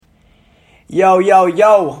Yo, yo,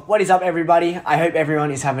 yo, what is up everybody? I hope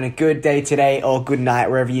everyone is having a good day today or good night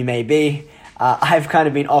wherever you may be. I've kind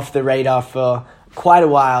of been off the radar for quite a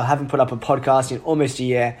while, haven't put up a podcast in almost a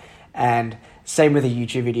year, and same with a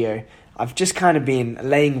YouTube video. I've just kind of been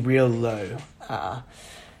laying real low.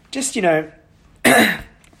 Just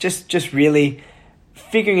really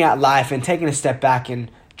figuring out life and taking a step back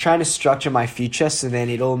and trying to structure my future so then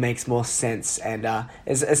it all makes more sense. And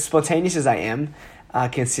as spontaneous as I am,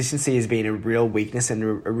 consistency has been a real weakness and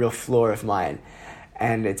a real flaw of mine.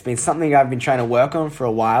 And it's been something I've been trying to work on for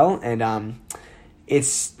a while. And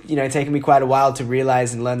it's, taken me quite a while to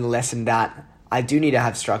realize and learn the lesson that I do need to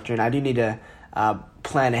have structure and I do need to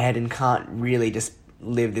plan ahead and can't really just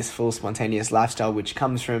live this full spontaneous lifestyle, which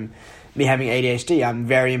comes from me having ADHD. I'm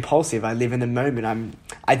very impulsive. I live in the moment.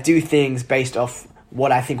 I do things based off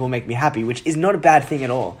what I think will make me happy, which is not a bad thing at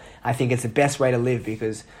all. I think it's the best way to live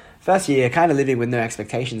because first year, you're kind of living with no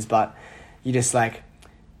expectations, but you just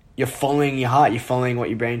you're following your heart, you're following what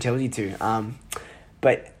your brain tells you to.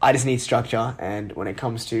 But I just need structure, and when it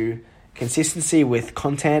comes to consistency with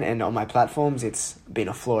content and on my platforms, it's been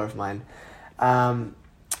a flaw of mine.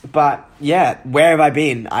 But yeah, where have I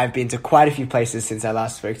been? I've been to quite a few places since I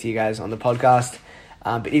last spoke to you guys on the podcast.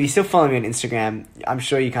 But if you still follow me on Instagram, I'm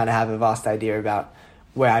sure you kind of have a vast idea about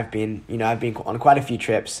where I've been. I've been on quite a few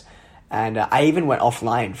trips. And I even went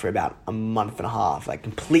offline for about a month and a half,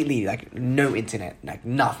 completely, no internet,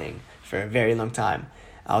 nothing for a very long time.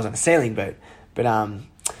 I was on a sailing boat. But,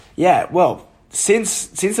 since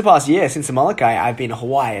the past year, since the Molokai, I've been to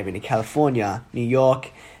Hawaii, I've been to California, New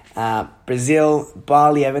York, Brazil,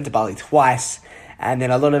 Bali. I went to Bali twice. And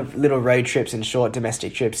then a lot of little road trips and short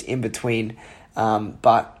domestic trips in between.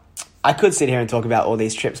 But I could sit here and talk about all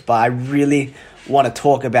these trips, but I really want to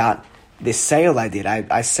talk about this sail I did.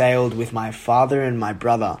 I sailed with my father and my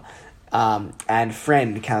brother and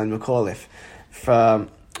friend, Callan McAuliffe,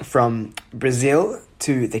 from Brazil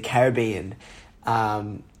to the Caribbean.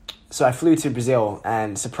 So I flew to Brazil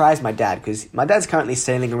and surprised my dad, because my dad's currently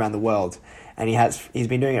sailing around the world, and he's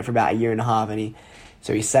been doing it for about a year and a half, and he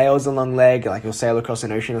sails a long leg, he'll sail across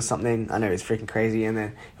an ocean or something. I know, it's freaking crazy, and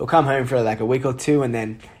then he'll come home for a week or two, and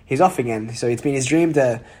then he's off again. So it's been his dream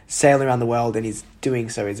to sail around the world, and he's doing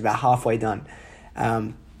so. He's about halfway done.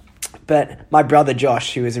 But my brother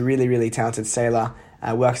Josh, who is a really, really talented sailor,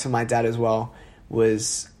 works for my dad as well,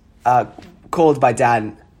 was called by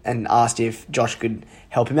dad and asked if Josh could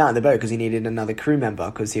help him out in the boat because he needed another crew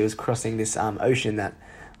member, because he was crossing this ocean that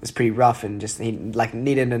was pretty rough, and just he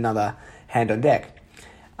needed another hand on deck.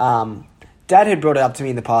 Dad had brought it up to me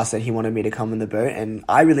in the past that he wanted me to come on the boat, and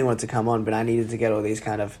I really wanted to come on, but I needed to get all these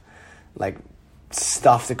kind of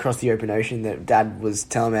stuff to cross the open ocean that Dad was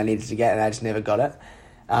telling me I needed to get, and I just never got it.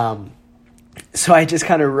 So I just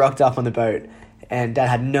kind of rocked up on the boat, and Dad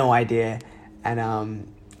had no idea,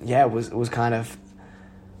 and was kind of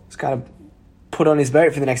put on his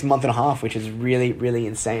boat for the next month and a half, which is really, really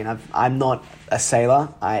insane. I'm not a sailor.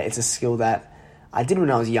 It's a skill that I did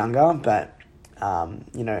when I was younger, but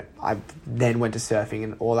I then went to surfing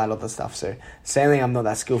and all that other stuff. So sailing, I'm not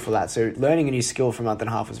that skillful at. So learning a new skill for a month and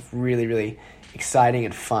a half was really, really exciting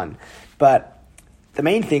and fun. But the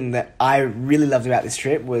main thing that I really loved about this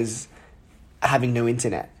trip was having no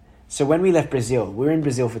internet. So when we left Brazil, we were in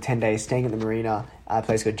Brazil for 10 days, staying at the marina, a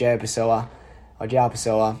place called João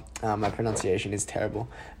Pessoa. My pronunciation is terrible.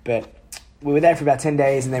 But we were there for about 10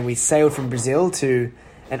 days, and then we sailed from Brazil to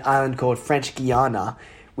an island called French Guiana,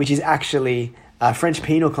 which is actually a French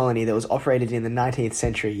penal colony that was operated in the 19th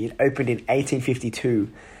century. It opened in 1852.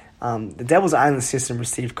 The Devil's Island system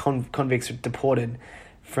received convicts deported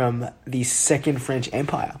from the Second French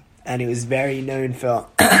Empire, and it was very known for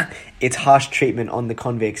its harsh treatment on the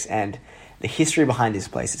convicts. And the history behind this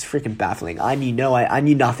place is freaking baffling. I knew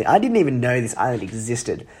nothing. I didn't even know this island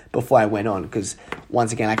existed before I went on, because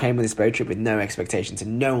once again, I came on this boat trip with no expectations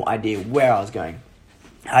and no idea where I was going.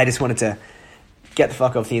 I just wanted to get the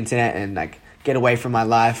fuck off the internet and get away from my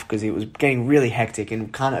life, because it was getting really hectic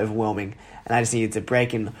and kind of overwhelming, and I just needed to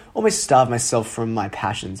break and almost starve myself from my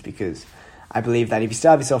passions, because I believe that if you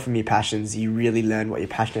starve yourself from your passions, you really learn what you're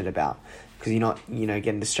passionate about, because you're not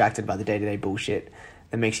getting distracted by the day-to-day bullshit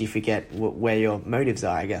that makes you forget where your motives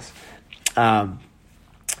are, I guess. But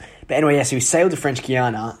anyway, so we sailed to French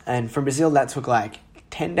Guiana, and from Brazil that took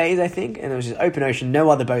 10 days, I think, and it was just open ocean,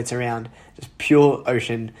 no other boats around, just pure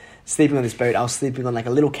ocean. Sleeping on this boat, I was sleeping on a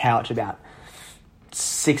little couch about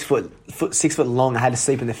 6 foot long. I had to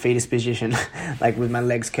sleep in the fetus position, with my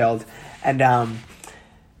legs curled, and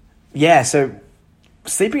so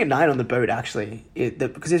sleeping at night on the boat, actually,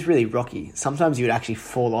 because it's really rocky, sometimes you would actually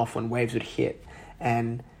fall off when waves would hit,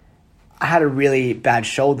 and I had a really bad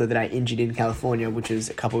shoulder that I injured in California, which was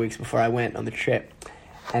a couple of weeks before I went on the trip.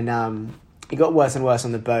 And it got worse and worse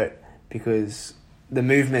on the boat because the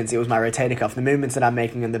movements, it was my rotator cuff, the movements that I'm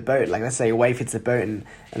making on the boat, like let's say a wave hits the boat and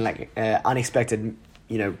like unexpected,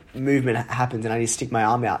 movement happens and I need to stick my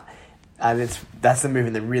arm out. That's the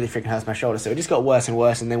movement that really freaking hurts my shoulder. So it just got worse and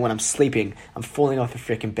worse, and then when I'm sleeping, I'm falling off the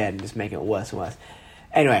freaking bed and just making it worse and worse.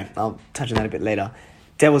 Anyway, I'll touch on that a bit later.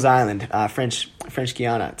 Devil's Island, French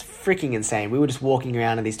Guiana. It's freaking insane. We were just walking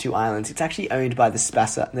around on these two islands. It's actually owned by the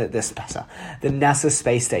NASA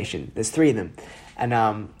space station. There's 3 of them. And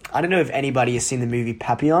I don't know if anybody has seen the movie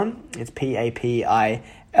Papillon. It's Papillion.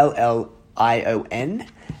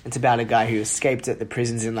 It's about a guy who escaped at the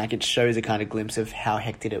prisons, and like it shows a kind of glimpse of how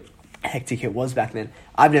hectic it was back then.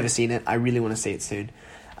 I've never seen it. I really want to see it soon,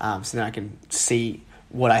 so then I can see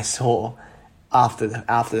what I saw after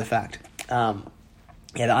the fact.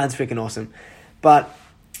 Yeah, the island's freaking awesome. But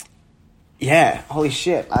yeah, holy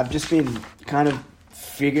shit, I've just been kind of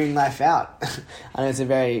figuring life out. I know it's a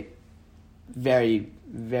very, very,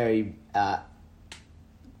 very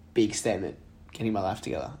big statement, getting my life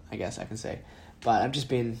together, I guess I can say. But I've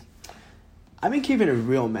been keeping it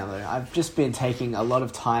real mellow. I've just been taking a lot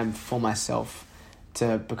of time for myself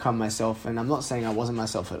to become myself. And I'm not saying I wasn't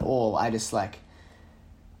myself at all. I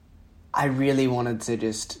really wanted to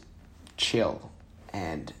just chill.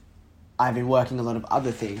 And I've been working a lot of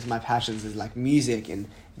other things. My passions is like music and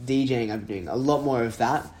DJing. I'm doing a lot more of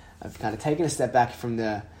that. I've kind of taken a step back from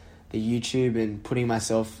the YouTube and putting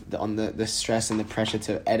myself on the stress and the pressure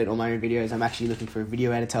to edit all my own videos. I'm actually looking for a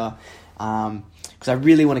video editor because I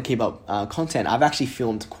really want to keep up content. I've actually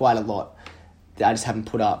filmed quite a lot that I just haven't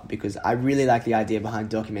put up because I really like the idea behind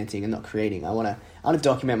documenting and not creating. I want to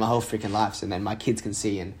document my whole freaking life so then my kids can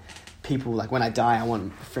see, and people, like when I die, I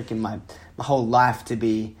want freaking my whole life to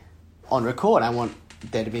be on record. I want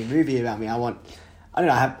there to be a movie about me. I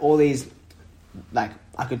have all these, like,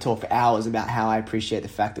 I could talk for hours about how I appreciate the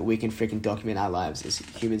fact that we can freaking document our lives as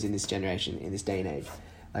humans in this generation, in this day and age.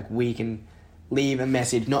 Like, we can leave a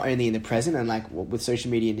message not only in the present and like with social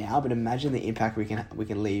media now, but imagine the impact we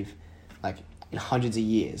can leave like in hundreds of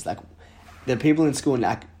years. Like, the people in school,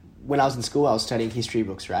 like when I was in school, I was studying history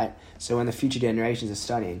books, right? So when the future generations are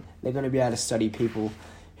studying, they're going to be able to study people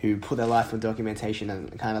who put their life on documentation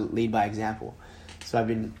and kind of lead by example. So I've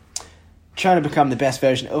been trying to become the best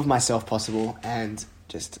version of myself possible and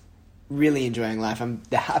just really enjoying life. I'm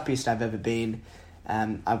the happiest I've ever been.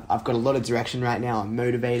 I've got a lot of direction right now. I'm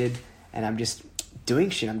motivated and I'm just doing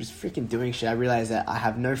shit. I'm just freaking doing shit. I realize that I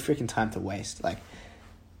have no freaking time to waste. Like,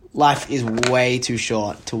 life is way too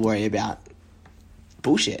short to worry about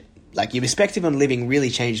bullshit. Like, your perspective on living really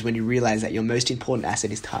changes when you realize that your most important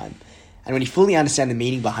asset is time. And when you fully understand the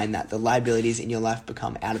meaning behind that, the liabilities in your life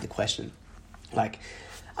become out of the question. Like,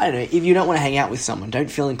 I don't know, if you don't want to hang out with someone, don't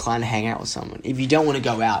feel inclined to hang out with someone. If you don't want to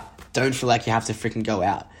go out, don't feel like you have to freaking go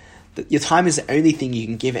out. Your time is the only thing you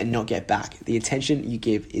can give and not get back. The attention you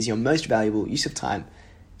give is your most valuable use of time.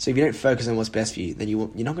 So if you don't focus on what's best for you, then you're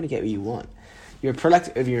not going to get what you want. You're a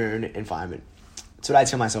product of your own environment. That's what I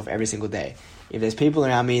tell myself every single day. If there's people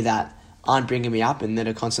around me that aren't bringing me up and that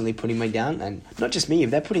are constantly putting me down, and not just me,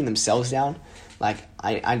 if they're putting themselves down, like,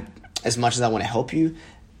 I as much as I want to help you,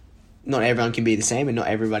 not everyone can be the same and not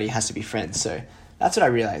everybody has to be friends. So that's what I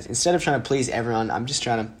realized. Instead of trying to please everyone, I'm just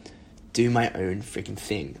trying to do my own freaking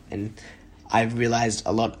thing. And I've realized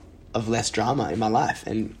a lot of less drama in my life,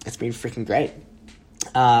 and it's been freaking great.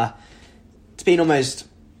 It's been almost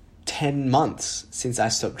 10 months since I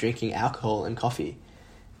stopped drinking alcohol and coffee.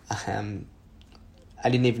 I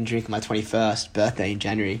didn't even drink my 21st birthday in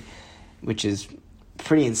January, which is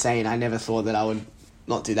pretty insane. I never thought that I would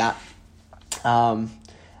not do that.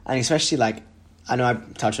 And especially, like, I know I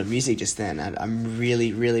touched on music just then, and I'm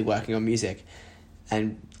really, really working on music.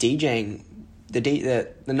 And DJing, the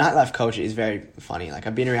nightlife culture is very funny. Like,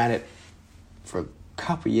 I've been around it for a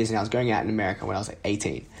couple of years now. I was going out in America when I was like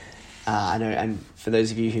 18. I know, and for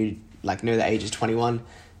those of you who like know the age is 21,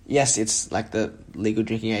 yes, it's like the legal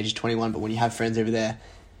drinking age is 21, but when you have friends over there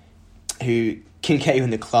who can get you in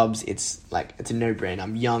the clubs, it's a no-brainer.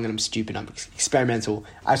 I'm young and I'm stupid. I'm experimental.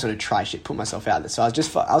 I just want to try shit, put myself out there. So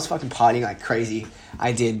I was fucking partying like crazy.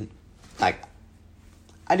 I did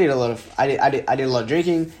a lot of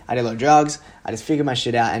drinking. I did a lot of drugs. I just figured my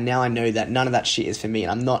shit out, and now I know that none of that shit is for me,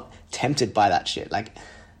 and I'm not tempted by that shit. Like,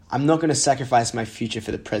 I'm not going to sacrifice my future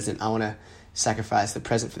for the present. I want to sacrifice the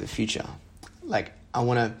present for the future. Like, I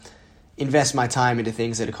want to invest my time into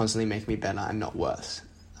things that are constantly making me better and not worse.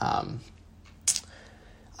 I've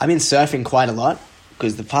been surfing quite a lot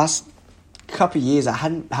because the past couple of years I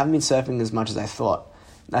haven't been surfing as much as I thought,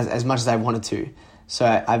 as much as I wanted to. So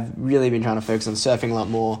I've really been trying to focus on surfing a lot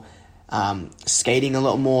more, skating a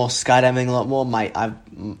lot more, skydiving a lot more. Oh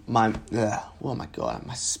my God,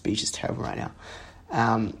 my speech is terrible right now.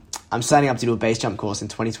 I'm signing up to do a base jump course in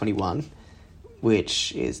 2021,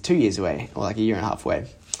 which is 2 years away, or like a year and a half away.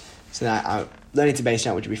 So now I'm learning to base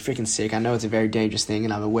jump, which would be freaking sick. I know it's a very dangerous thing,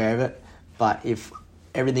 and I'm aware of it. But if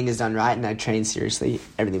everything is done right and I train seriously,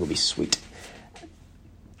 everything will be sweet.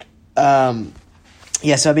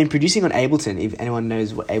 So I've been producing on Ableton. If anyone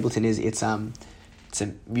knows what Ableton is, it's a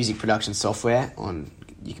music production software on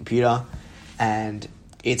your computer, and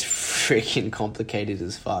it's freaking complicated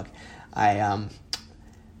as fuck. I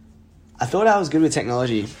thought I was good with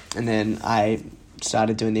technology, and then I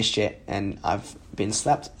started doing this shit, and I've been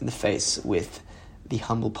slapped in the face with the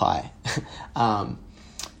humble pie.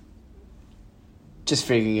 Just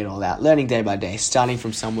figuring it all out, learning day by day, starting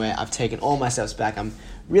from somewhere. I've taken all my steps back. I'm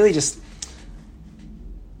really just...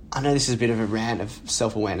 I know this is a bit of a rant of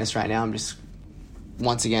self-awareness right now.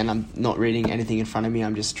 Once again, I'm not reading anything in front of me.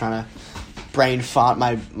 I'm just trying to brain fart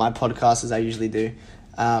my podcast as I usually do.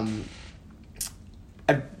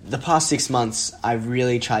 The past 6 months, I've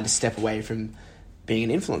really tried to step away from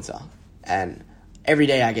being an influencer. And every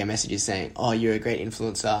day I get messages saying, oh, you're a great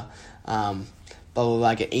influencer. Blah, blah, blah.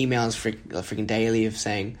 I get emails freaking daily of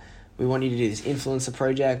saying, we want you to do this influencer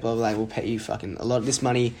project, blah, blah, blah. We'll pay you fucking a lot of this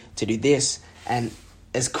money to do this. And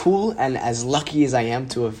as cool and as lucky as I am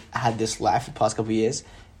to have had this life for the past couple of years,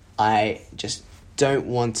 I just don't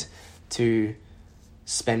want to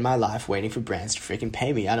spend my life waiting for brands to freaking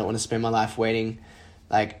pay me. I don't want to spend my life waiting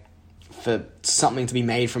for something to be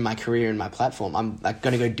made from my career and my platform. I'm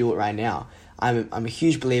going to go do it right now. I'm a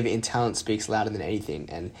huge believer in talent speaks louder than anything,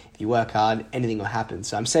 and if you work hard, anything will happen.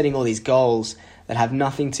 So I'm setting all these goals that have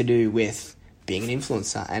nothing to do with being an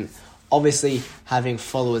influencer, and obviously having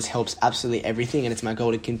followers helps absolutely everything, and it's my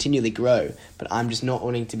goal to continually grow, but I'm just not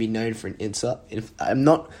wanting to be known for I'm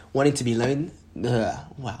not wanting to be known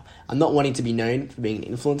for being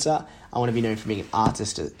an influencer. I want to be known for being an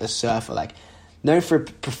artist, a surfer, known for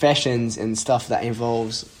professions and stuff that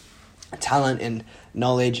involves talent and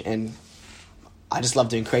knowledge, and I just love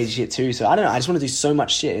doing crazy shit too. So I don't know, I just want to do so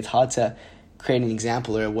much shit. It's hard to create an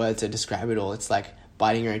example or a word to describe it all. It's like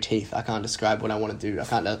biting your own teeth. I can't describe what I want to do. I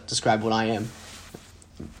can't describe what I am.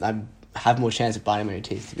 I have more chance of biting my own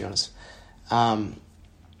teeth, to be honest. But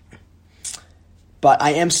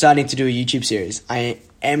I am starting to do a YouTube series. I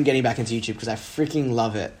am getting back into YouTube because I freaking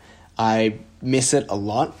love it. I miss it a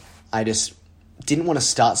lot. I just didn't want to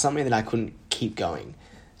start something that I couldn't keep going.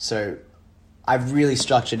 So I've really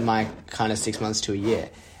structured my kind of 6 months to a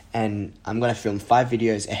year, and I'm going to film 5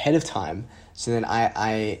 videos ahead of time, so then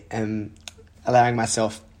I am allowing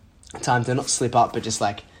myself time to not slip up, but just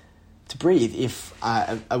to breathe. If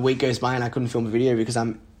a week goes by and I couldn't film a video because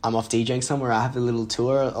I'm off DJing somewhere, I have a little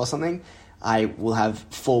tour or something, I will have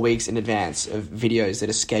 4 weeks in advance of videos that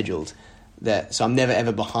are scheduled, so I'm never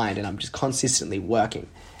ever behind, and I'm just consistently working.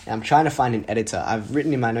 And I'm trying to find an editor. I've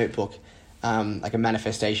written in my notebook a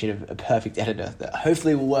manifestation of a perfect editor that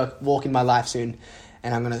hopefully will walk in my life soon,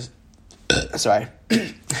 and I'm gonna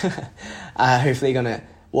hopefully gonna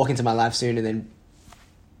walk into my life soon, and then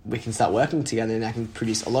we can start working together, and I can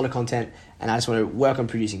produce a lot of content. And I just want to work on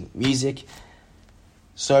producing music.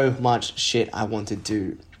 So much shit I want to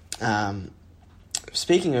do.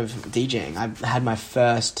 Speaking of DJing, I had my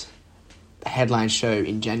first headline show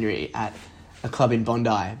in January at a club in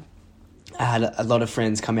Bondi. I had a lot of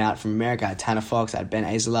friends come out from America. I had Tanner Fox, I had Ben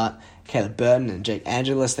Azelart, Caleb Burton, and Jake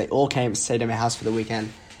Angelis. They all came to stay at my house for the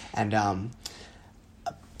weekend, and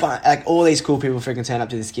but all these cool people freaking turned up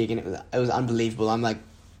to this gig, and it was unbelievable.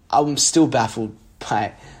 I'm still baffled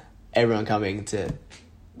by everyone coming to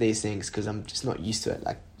these things because I'm just not used to it.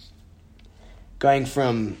 Going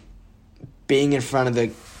from being in front of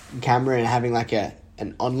the camera and having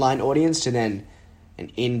an online audience to then an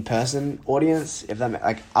in-person audience. If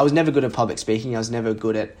that I was never good at public speaking. I was never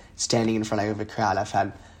good at standing in front of a crowd. I've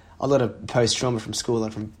had a lot of post-trauma from school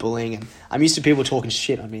and from bullying, and I'm used to people talking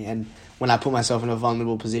shit on me, and when I put myself in a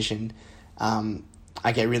vulnerable position,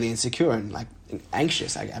 I get really insecure and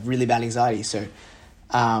anxious. I have really bad anxiety. So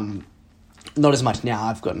not as much now.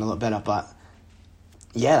 I've gotten a lot better, but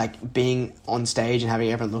yeah, being on stage and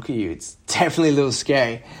having everyone look at you, it's definitely a little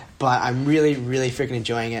scary, but I'm really, really freaking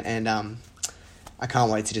enjoying it, and I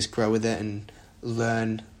can't wait to just grow with it and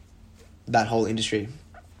learn that whole industry.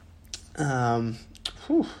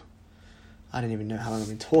 I don't even know how long I've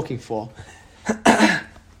been talking for.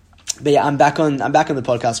 But yeah, I'm back on the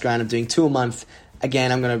podcast grind. I'm doing 2 a month.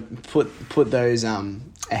 Again, I'm gonna put those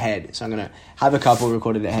ahead. So I'm gonna have a couple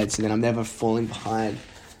recorded ahead, so then I'm never falling behind.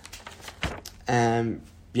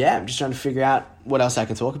 yeah, I'm just trying to figure out what else I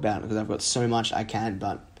can talk about because I've got so much I can,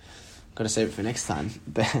 but I've got to save it for next time.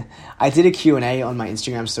 But I did a Q&A on my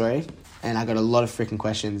Instagram story, and I got a lot of freaking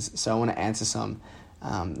questions, so I want to answer some.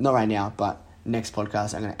 Not right now, but next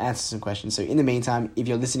podcast I'm going to answer some questions. So in the meantime, if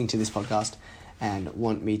you're listening to this podcast and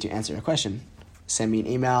want me to answer a question, send me an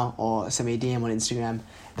email or send me a DM on Instagram,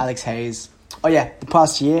 Alex Hayes. Oh yeah, the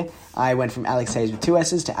past year, I went from Alex Hayes with 2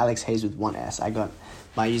 S's to Alex Hayes with 1 S. I got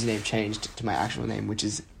my username changed to my actual name, which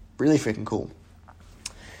is really freaking cool.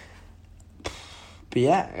 But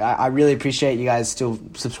yeah, I really appreciate you guys still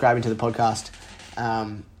subscribing to the podcast.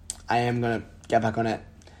 I am going to get back on it,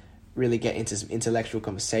 really get into some intellectual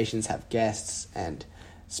conversations, have guests, and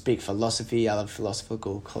speak philosophy. I love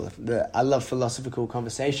philosophical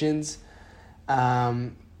conversations. Yeah,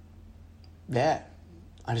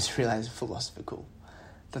 I just realized philosophical.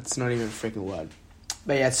 That's not even a freaking word.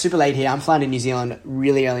 But yeah, it's super late here. I'm flying to New Zealand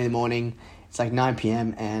really early in the morning. It's like 9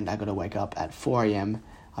 p.m. and I got to wake up at 4 a.m.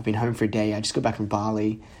 I've been home for a day. I just got back from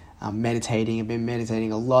Bali. I'm meditating. I've been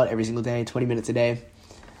meditating a lot every single day, 20 minutes a day.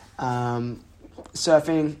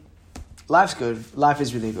 Surfing. Life's good. Life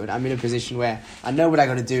is really good. I'm in a position where I know what I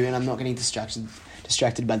got to do and I'm not getting distracted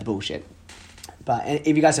by the bullshit. But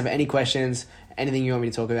if you guys have any questions, anything you want me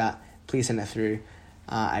to talk about, please send that through.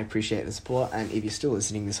 I appreciate the support. And if you're still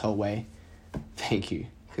listening this whole way, thank you.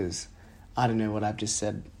 Because I don't know what I've just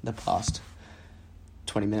said the past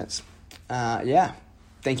 20 minutes. Yeah.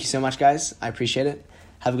 Thank you so much, guys. I appreciate it.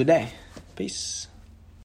 Have a good day. Peace.